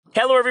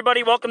Hello,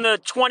 everybody. Welcome to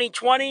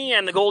 2020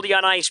 and the Goldie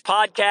on Ice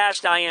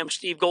podcast. I am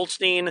Steve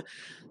Goldstein,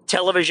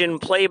 television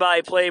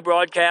play-by-play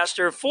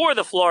broadcaster for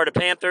the Florida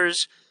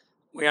Panthers.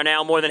 We are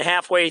now more than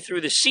halfway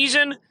through the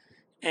season,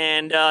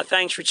 and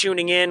thanks for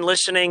tuning in,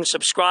 listening,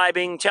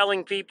 subscribing,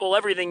 telling people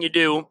everything you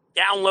do,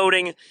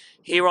 downloading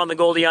here on the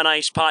Goldie on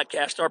Ice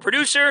podcast. Our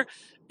producer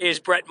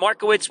is Brett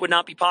Markowitz. Would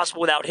not be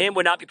possible without him,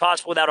 would not be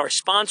possible without our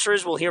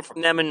sponsors. We'll hear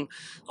from them in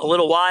a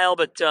little while,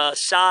 but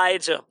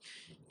Sides,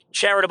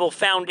 charitable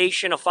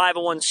foundation, a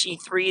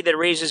 501c3 that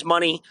raises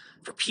money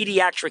for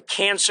pediatric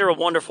cancer, a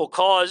wonderful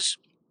cause.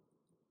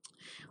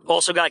 We've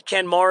also got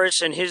Ken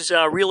Morris and his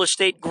real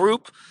estate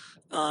group,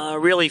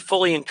 really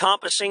fully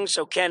encompassing.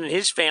 So Ken and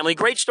his family.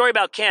 Great story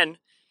about Ken.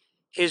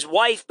 His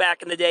wife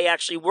back in the day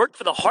actually worked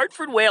for the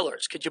Hartford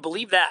Whalers. Could you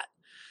believe that?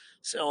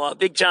 So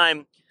big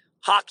time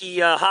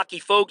hockey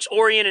folks.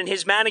 Orion and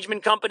his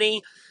management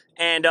company,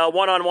 and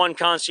one-on-one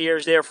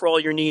concierge there for all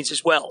your needs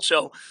as well.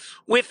 So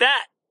with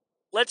that,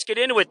 let's get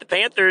into it. The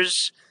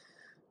Panthers,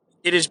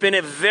 it has been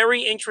a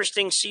very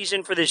interesting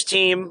season for this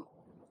team.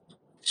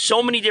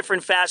 So many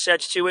different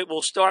facets to it.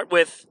 We'll start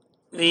with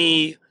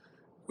the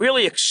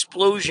really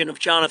explosion of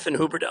Jonathan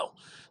Huberdeau.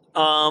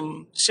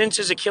 Since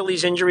his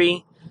Achilles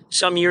injury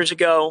some years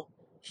ago,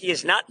 he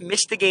has not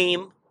missed a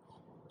game.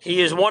 He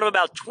is one of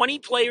about 20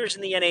 players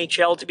in the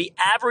NHL to be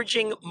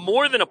averaging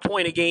more than a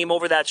point a game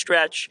over that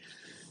stretch.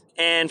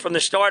 And from the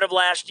start of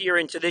last year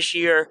into this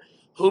year,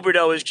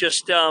 Huberdeau is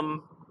just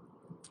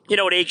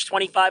at age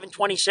 25 and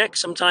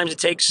 26, sometimes it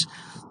takes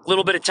a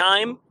little bit of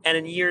time. And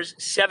in years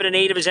 7 and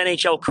 8 of his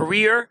NHL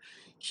career,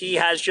 he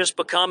has just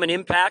become an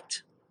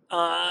impact,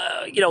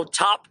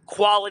 top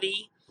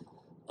quality,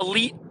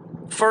 elite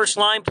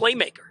first-line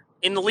playmaker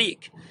in the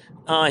league.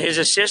 His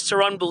assists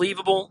are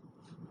unbelievable.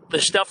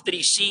 The stuff that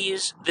he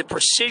sees, the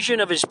precision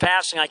of his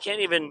passing, I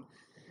can't even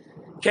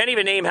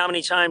name how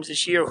many times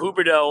this year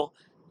Huberdeau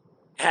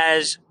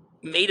has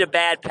made a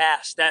bad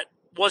pass that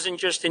wasn't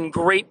just in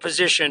great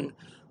position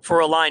for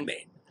a line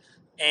mate.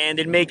 And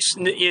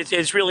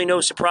it's really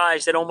no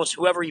surprise that almost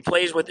whoever he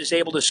plays with is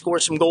able to score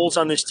some goals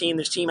on this team.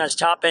 This team has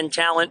top-end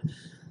talent.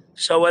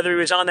 So whether he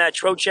was on that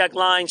Trocheck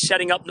line,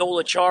 setting up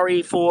Noel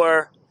Acciari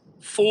for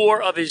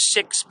 4 of his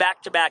 6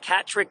 back-to-back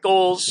hat-trick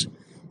goals,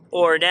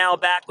 or now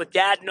back with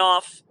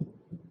Dadonov,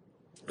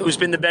 who's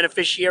been the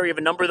beneficiary of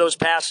a number of those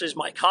passes,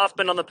 Mike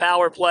Hoffman on the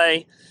power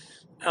play.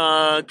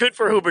 Good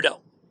for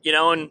Huberdeau,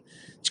 and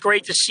it's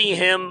great to see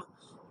him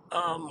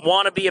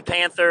want to be a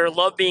Panther,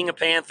 love being a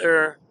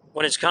Panther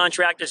when his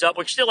contract is up,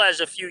 which still has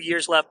a few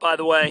years left, by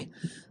the way.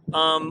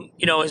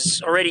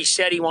 Has already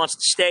said he wants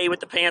to stay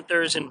with the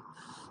Panthers, and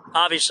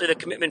obviously the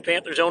commitment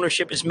Panthers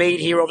ownership has made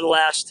here over the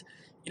last,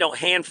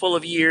 handful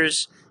of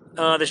years.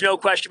 There's no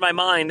question in my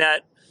mind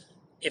that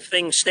if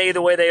things stay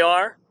the way they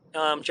are,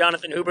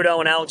 Jonathan Huberdeau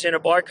and Alexander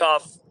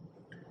Barkov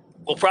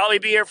will probably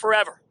be here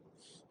forever.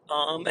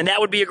 And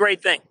that would be a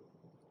great thing.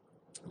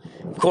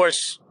 Of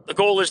course, the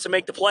goal is to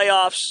make the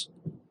playoffs.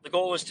 The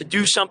goal is to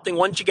do something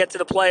once you get to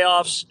the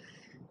playoffs,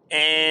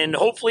 and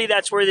hopefully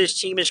that's where this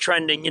team is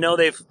trending.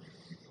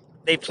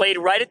 They've played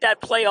right at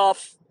that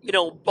playoff,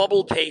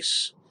 bubble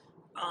pace.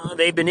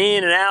 They've been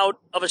in and out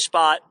of a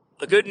spot.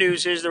 The good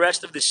news is the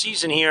rest of the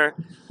season here,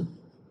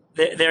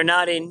 they're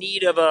not in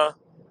need of a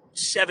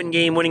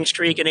 7-game winning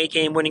streak, an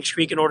 8-game winning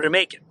streak in order to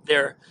make it.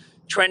 They're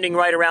trending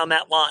right around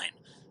that line.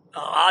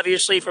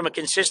 Obviously, from a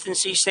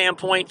consistency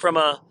standpoint, from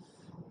a,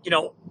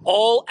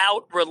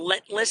 all-out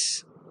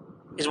relentless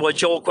is what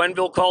Joel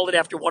Quenneville called it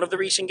after one of the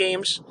recent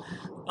games.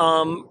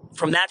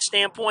 From that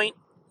standpoint,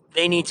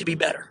 they need to be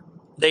better.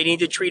 They need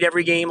to treat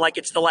every game like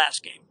it's the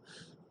last game.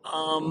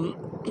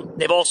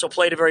 They've also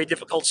played a very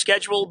difficult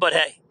schedule, but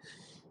hey,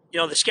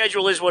 the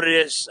schedule is what it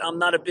is. I'm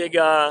not a big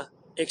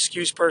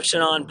excuse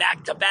person on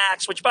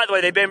back-to-backs, which, by the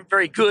way, they've been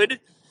very good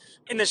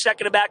in the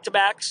second of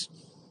back-to-backs.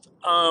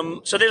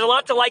 So there's a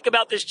lot to like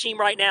about this team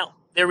right now.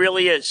 There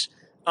really is.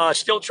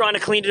 Still trying to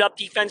clean it up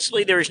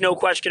defensively. There is no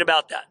question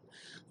about that.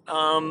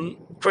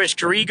 Chris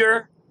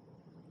Driedger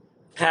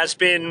has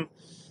been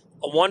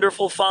a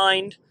wonderful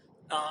find.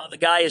 The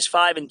guy is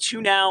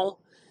 5-2 now,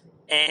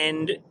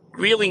 and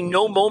really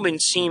no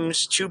moment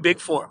seems too big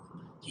for him.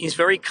 He's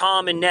very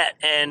calm in net,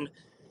 and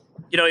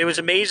it was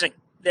amazing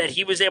that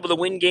he was able to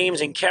win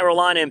games in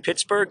Carolina and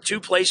Pittsburgh, 2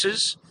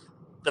 places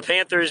the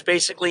Panthers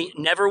basically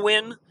never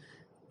win,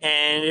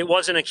 and it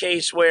wasn't a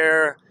case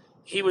where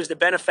he was the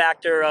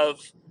benefactor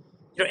of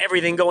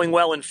everything going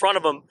well in front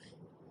of him.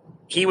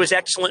 He was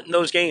excellent in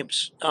those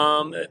games.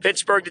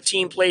 Pittsburgh, the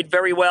team played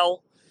very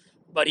well,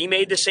 but he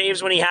made the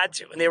saves when he had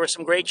to, and there were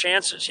some great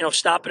chances,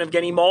 stopping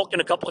Evgeny Malkin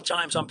a couple of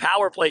times on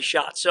power play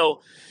shots.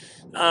 So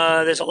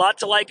there's a lot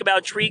to like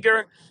about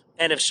Driedger,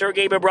 and if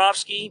Sergei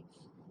Bobrovsky,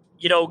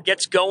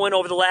 gets going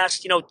over the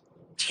last,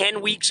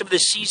 10 weeks of the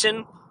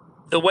season,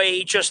 the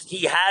way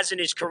he has in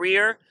his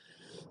career,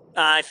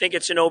 I think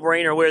it's a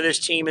no-brainer where this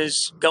team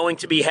is going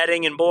to be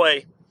heading, and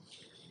boy,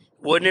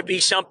 wouldn't it be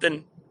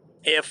something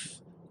if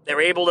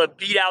they're able to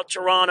beat out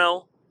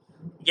Toronto,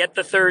 get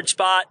the 3rd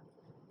spot,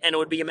 and it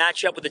would be a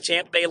matchup with the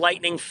Tampa Bay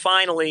Lightning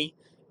finally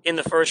in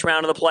the first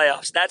round of the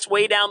playoffs. That's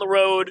way down the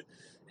road.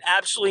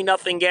 Absolutely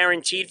nothing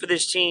guaranteed for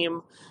this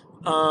team.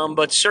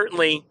 But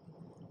certainly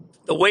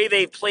the way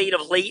they've played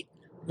of late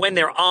when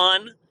they're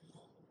on,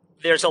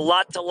 there's a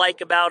lot to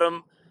like about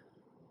them.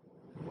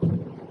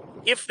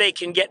 If they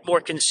can get more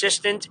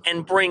consistent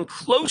and bring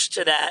close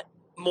to that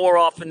more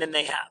often than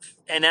they have.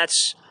 And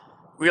that's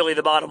really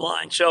the bottom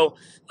line. So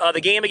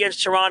the game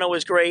against Toronto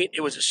was great.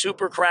 It was a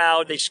super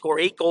crowd. They score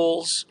 8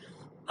 goals.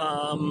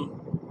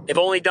 They've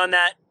only done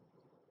that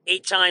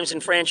 8 times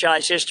in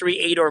franchise history,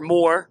 8 or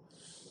more.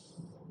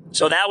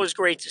 So that was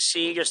great to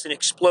see, just an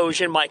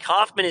explosion. Mike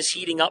Hoffman is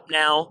heating up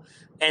now,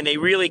 and they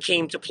really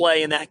came to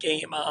play in that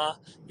game.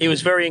 It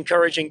was very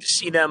encouraging to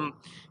see them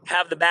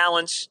have the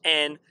balance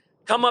and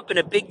come up in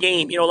a big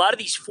game. You know, a lot of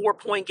these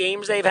 4-point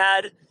games they've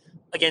had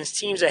against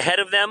teams ahead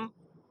of them,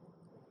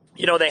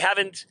 you know, they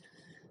haven't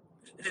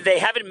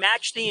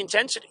matched the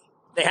intensity.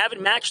 They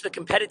haven't matched the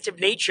competitive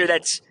nature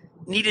that's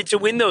needed to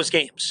win those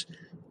games.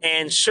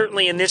 And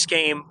certainly in this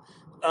game,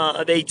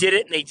 they did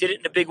it, and they did it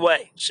in a big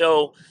way.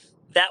 So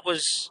that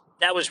was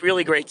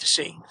really great to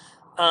see.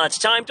 It's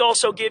time to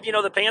also give,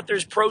 the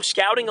Panthers pro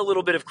scouting a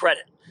little bit of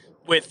credit,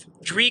 with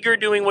Drieger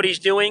doing what he's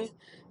doing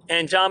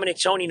and Dominic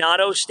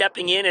Toninato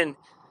stepping in and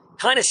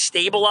kind of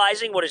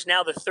stabilizing what is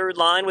now the third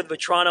line with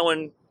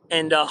Vatrano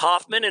and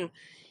Hoffman. And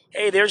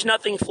hey, there's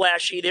nothing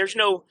flashy. There's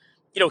no,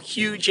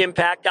 huge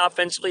impact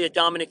offensively that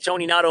Dominic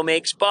Toninato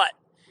makes, but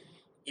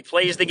he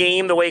plays the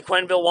game the way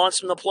Quenneville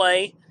wants him to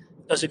play,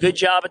 does a good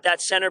job at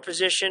that center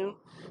position,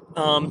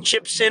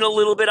 chips in a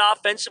little bit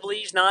offensively.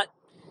 He's not,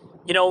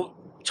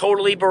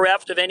 totally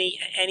bereft of any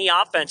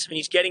offense. I mean,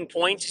 he's getting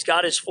points. He's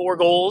got his 4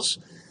 goals,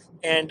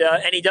 and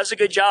he does a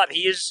good job.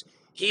 He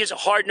is a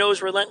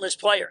hard-nosed, relentless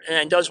player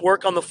and does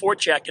work on the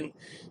forecheck. And,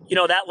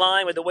 that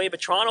line with the way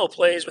Vatrano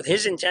plays with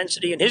his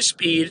intensity and his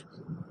speed,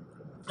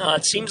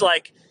 it seems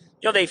like,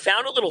 they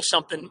found a little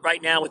something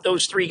right now with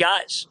those 3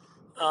 guys.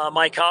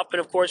 Mike Hoffman,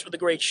 of course, with a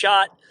great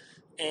shot,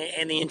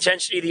 and the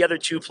intensity the other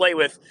 2 play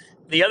with.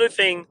 The other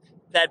thing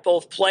that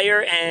both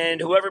player and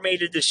whoever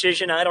made the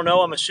decision, I don't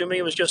know, I'm assuming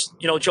it was just,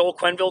 Joel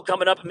Quenneville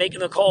coming up and making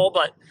the call,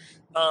 but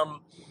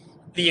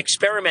the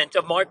experiment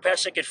of Mark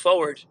Pysyk at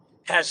forward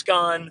has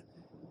gone,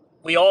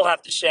 we all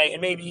have to say,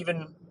 and maybe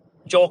even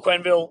Joel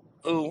Quenneville,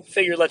 who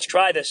figured let's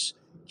try this,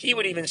 he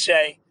would even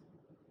say,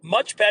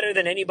 much better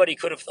than anybody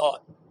could have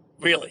thought,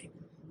 really.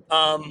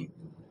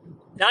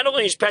 Not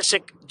only does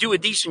Pysyk do a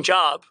decent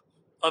job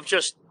of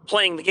just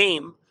playing the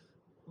game,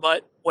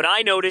 but what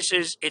I notice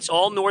is it's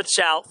all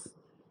north-south.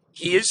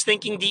 He is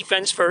thinking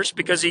defense first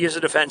because he is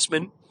a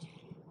defenseman.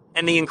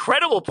 And the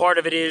incredible part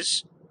of it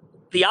is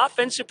the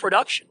offensive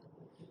production.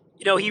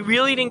 He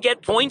really didn't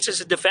get points as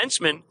a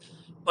defenseman,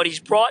 but he's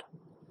brought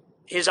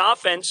his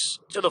offense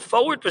to the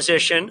forward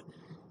position,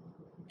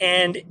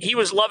 and he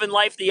was loving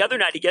life the other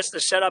night. He gets to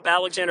set up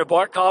Alexander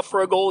Barkov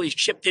for a goal. He's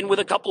chipped in with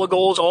a couple of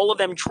goals, all of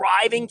them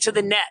driving to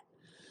the net.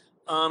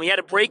 He had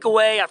a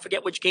breakaway. I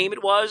forget which game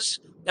it was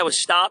that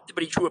was stopped,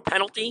 but he drew a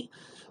penalty.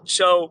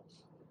 So,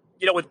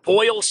 with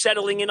Boyle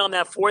settling in on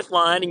that 4th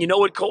line, and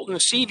what Colton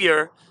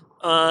Sevier,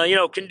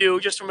 can do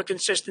just from a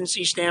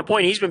consistency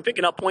standpoint. He's been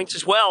picking up points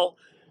as well.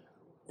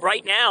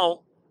 Right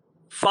now,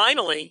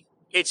 finally,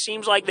 it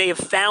seems like they have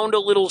found a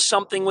little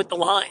something with the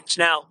lines.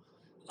 Now,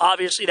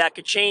 obviously, that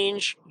could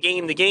change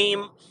game to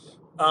game,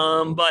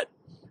 but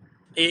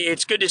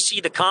it's good to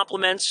see the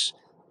compliments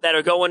that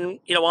are going,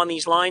 on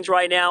these lines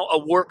right now. A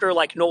worker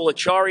like Noel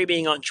Acciari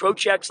being on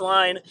Trocheck's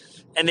line,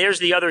 and there's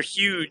the other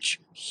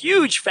huge,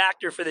 huge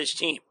factor for this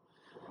team.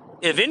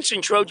 If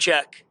Vincent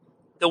Trocheck,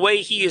 the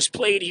way he has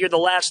played here the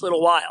last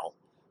little while,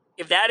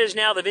 if that is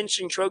now the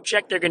Vincent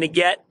Trocheck they're going to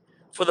get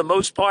for the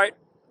most part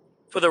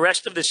for the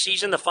rest of the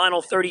season, the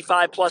final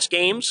 35-plus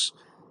games,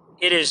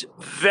 it is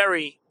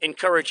very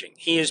encouraging.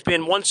 He has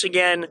been, once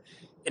again,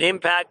 an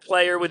impact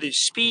player with his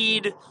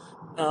speed,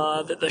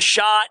 the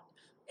shot,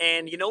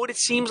 and you know what it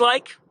seems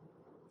like?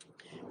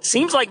 It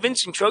seems like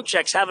Vincent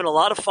Trocheck's having a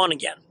lot of fun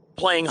again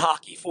playing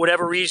hockey for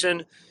whatever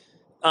reason.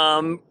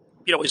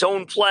 His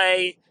own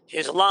play,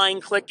 his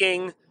line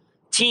clicking,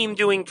 team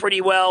doing pretty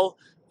well.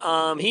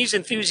 He's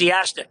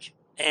enthusiastic.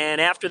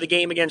 And after the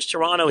game against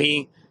Toronto,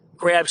 he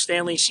grabbed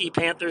Stanley C.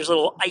 Panther's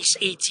little ice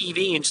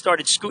ATV and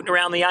started scooting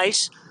around the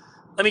ice.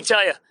 Let me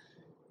tell you,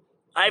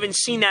 I haven't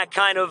seen that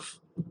kind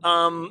of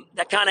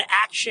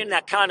action,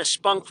 that kind of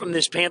spunk from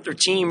this Panther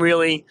team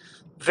really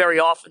very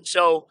often.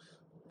 So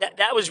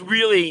that was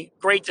really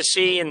great to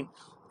see. And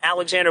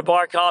Alexander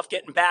Barkov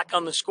getting back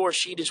on the score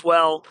sheet as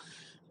well.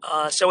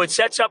 So it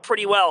sets up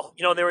pretty well.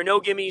 There are no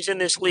gimmies in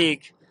this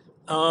league.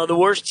 The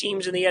worst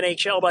teams in the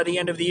NHL by the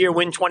end of the year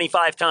win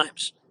 25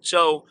 times.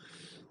 So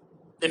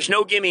there's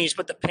no gimmies,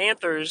 but the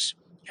Panthers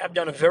have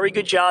done a very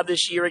good job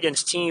this year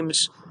against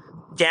teams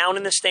down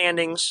in the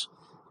standings.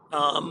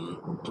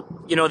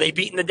 They've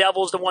beaten the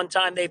Devils the one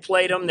time they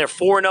played them. They're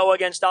 4-0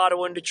 against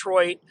Ottawa and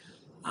Detroit.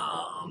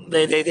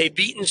 They've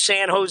beaten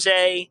San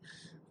Jose.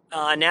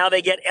 Now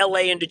they get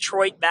LA and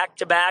Detroit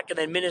back-to-back, and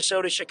then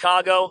Minnesota,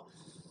 Chicago.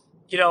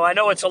 I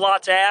know it's a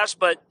lot to ask,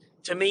 but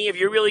to me, if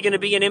you're really going to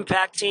be an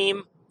impact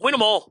team, win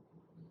them all.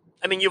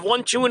 I mean, you've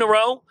won 2 in a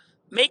row.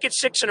 Make it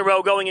 6 in a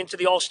row going into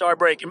the All-Star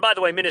break. And by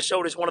the way,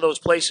 Minnesota is one of those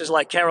places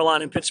like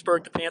Carolina and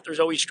Pittsburgh. The Panthers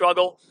always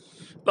struggle.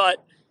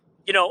 But,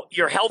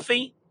 you're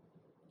healthy.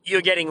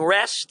 You're getting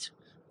rest.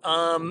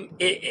 And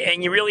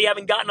you really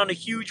haven't gotten on a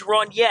huge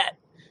run yet.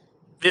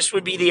 This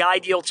would be the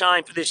ideal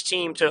time for this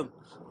team to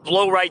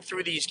blow right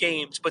through these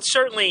games. But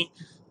certainly,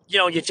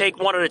 you take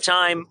one at a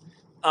time.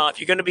 If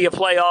you're going to be a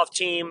playoff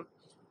team,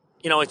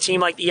 a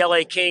team like the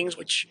LA Kings,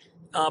 which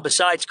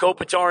besides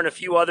Kopitar and a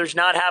few others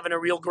not having a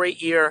real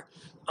great year,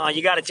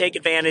 you got to take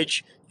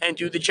advantage and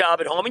do the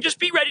job at home and just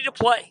be ready to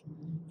play.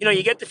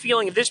 You get the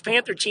feeling if this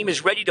Panther team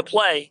is ready to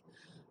play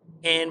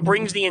and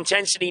brings the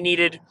intensity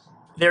needed,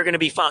 they're going to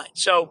be fine.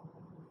 So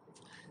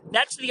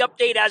that's the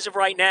update as of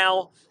right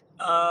now.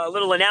 A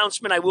little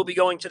announcement. I will be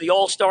going to the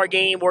All-Star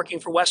game, working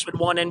for Westwood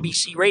One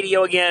NBC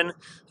Radio again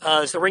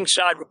as the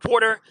ringside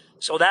reporter.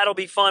 So that'll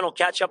be fun. I'll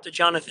catch up to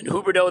Jonathan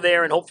Huberdeau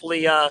there and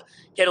hopefully get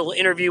a little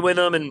interview with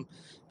him and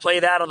play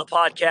that on the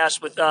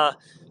podcast with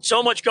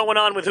so much going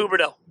on with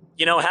Huberdeau.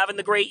 Having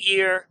the great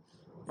year,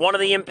 one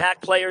of the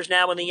impact players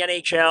now in the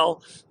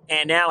NHL,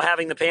 and now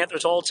having the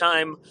Panthers'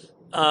 all-time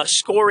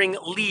scoring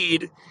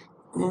lead.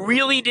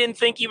 Really didn't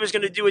think he was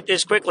going to do it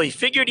this quickly.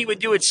 Figured he would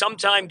do it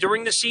sometime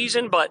during the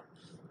season, but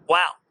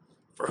wow.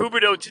 For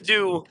Huberdeau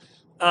to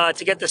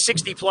get the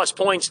 60-plus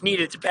points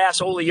needed to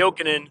pass Olli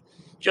Jokinen,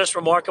 just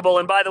remarkable.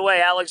 And by the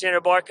way, Alexander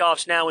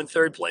Barkov's now in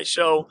third place.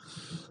 So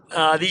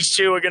these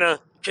two are going to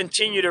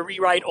continue to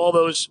rewrite all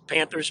those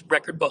Panthers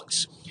record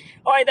books.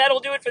 All right, that'll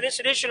do it for this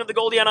edition of the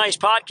Goldie on Ice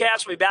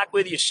podcast. We'll be back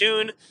with you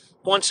soon.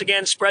 Once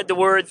again, spread the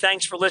word.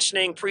 Thanks for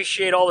listening.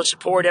 Appreciate all the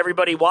support,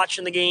 everybody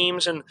watching the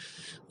games. And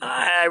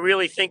I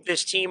really think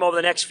this team over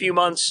the next few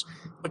months,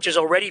 which has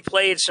already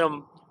played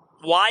some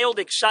wild,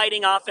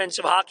 exciting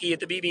offensive hockey at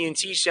the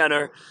BB&T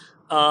Center,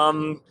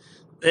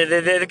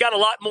 they've got a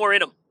lot more in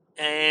them.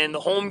 And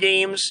the home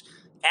games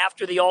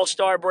after the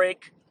All-Star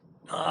break,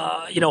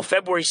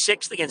 February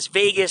 6th against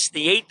Vegas,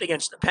 the 8th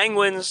against the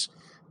Penguins,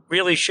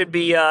 really should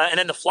be, and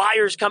then the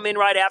Flyers come in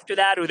right after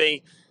that, who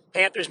the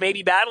Panthers may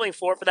be battling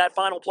for that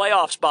final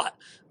playoff spot.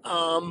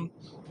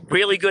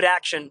 Really good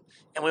action,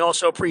 and we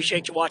also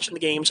appreciate you watching the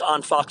games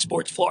on Fox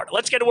Sports Florida.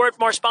 Let's get a word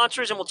from our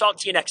sponsors, and we'll talk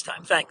to you next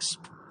time. Thanks.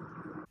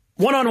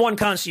 One-on-One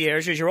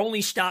Concierge is your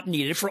only stop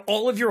needed for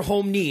all of your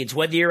home needs.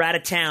 Whether you're out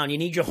of town, you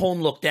need your home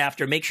looked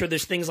after, make sure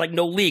there's things like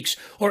no leaks,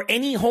 or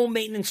any home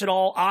maintenance at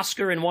all,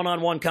 Oscar and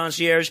One-on-One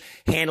Concierge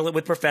handle it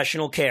with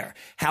professional care.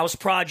 House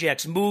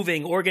projects,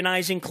 moving,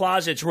 organizing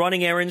closets,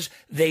 running errands,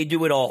 they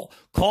do it all.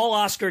 Call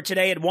Oscar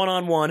today at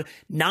One-on-One,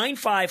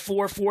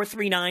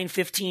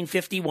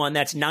 954-439-1551.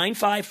 That's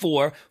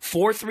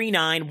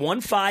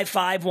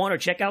 954-439-1551, or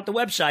check out the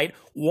website,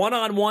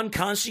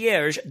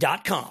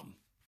 oneonOneconcierge.com.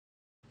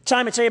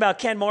 Time to tell you about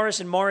Ken Morris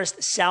and Morris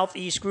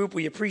Southeast Group.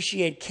 We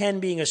appreciate Ken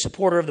being a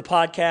supporter of the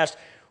podcast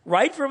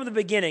right from the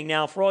beginning.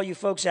 Now, for all you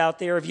folks out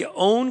there, if you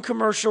own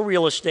commercial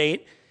real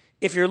estate,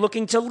 if you're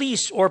looking to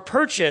lease or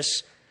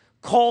purchase,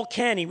 call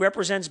Ken. He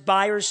represents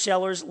buyers,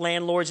 sellers,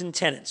 landlords, and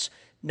tenants.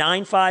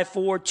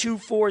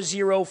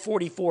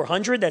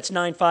 954-240-4400. That's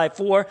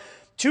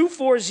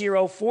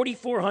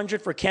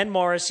 954-240-4400 for Ken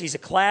Morris. He's a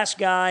class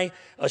guy,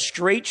 a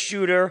straight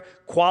shooter,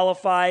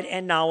 qualified,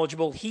 and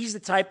knowledgeable. He's the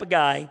type of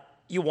guy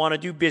you want to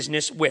do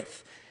business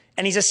with.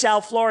 And he's a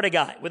South Florida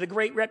guy with a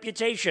great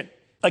reputation.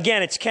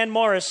 Again, it's Ken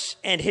Morris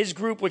and his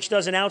group, which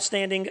does an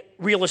outstanding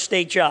real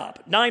estate job.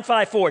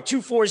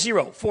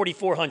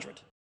 954-240-4400.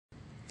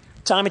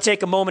 Time to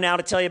take a moment now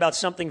to tell you about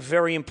something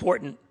very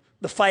important,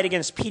 the fight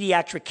against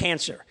pediatric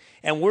cancer.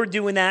 And we're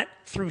doing that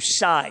through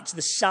SIDES,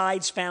 the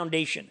SIDES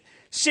Foundation.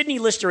 Sydney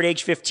Lister at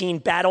age 15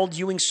 battled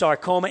Ewing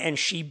sarcoma, and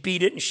she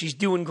beat it, and she's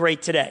doing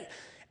great today.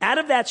 Out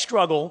of that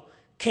struggle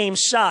came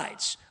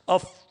SIDES, a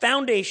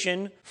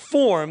foundation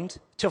formed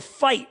to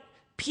fight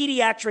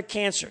pediatric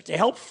cancer, to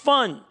help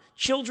fund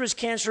children's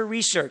cancer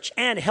research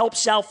and help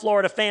South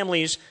Florida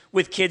families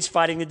with kids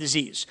fighting the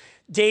disease.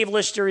 Dave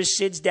Lister is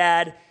Sid's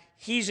dad.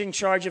 He's in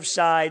charge of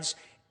SIDES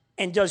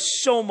and does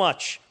so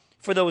much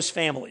for those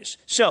families.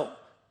 So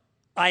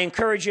I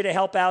encourage you to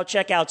help out.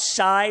 Check out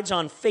SIDES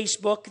on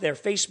Facebook, their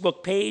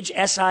Facebook page,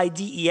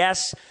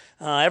 SIDES.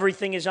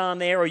 Everything is on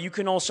there. Or you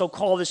can also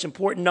call this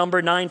important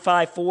number,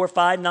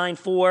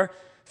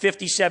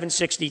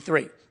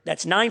 954-594-5763.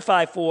 That's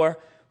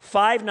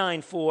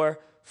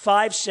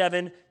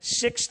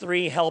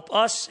 954-594-5763. Help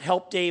us,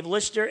 help Dave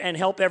Lister, and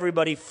help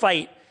everybody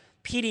fight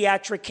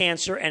pediatric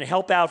cancer and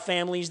help out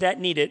families that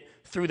need it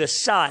through the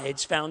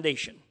SIDES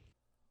Foundation.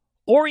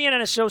 Orient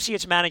and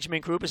Associates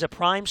Management Group is a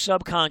prime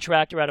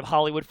subcontractor out of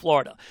Hollywood,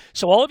 Florida.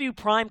 So all of you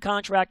prime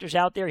contractors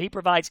out there, he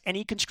provides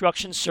any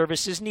construction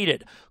services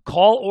needed.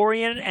 Call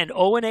Orient and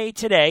O&A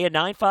today at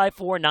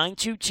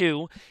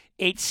 954-922-8660.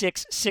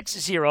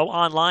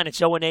 Online, it's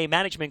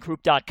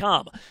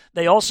onamanagementgroup.com.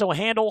 They also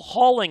handle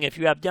hauling if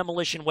you have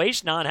demolition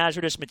waste,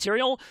 non-hazardous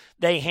material.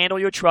 They handle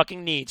your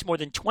trucking needs. More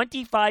than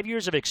 25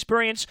 years of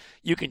experience.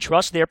 You can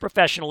trust their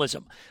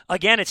professionalism.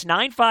 Again, it's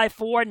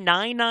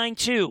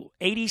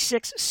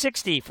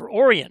 954-992-8660 for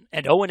Orient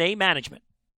and O&A Management.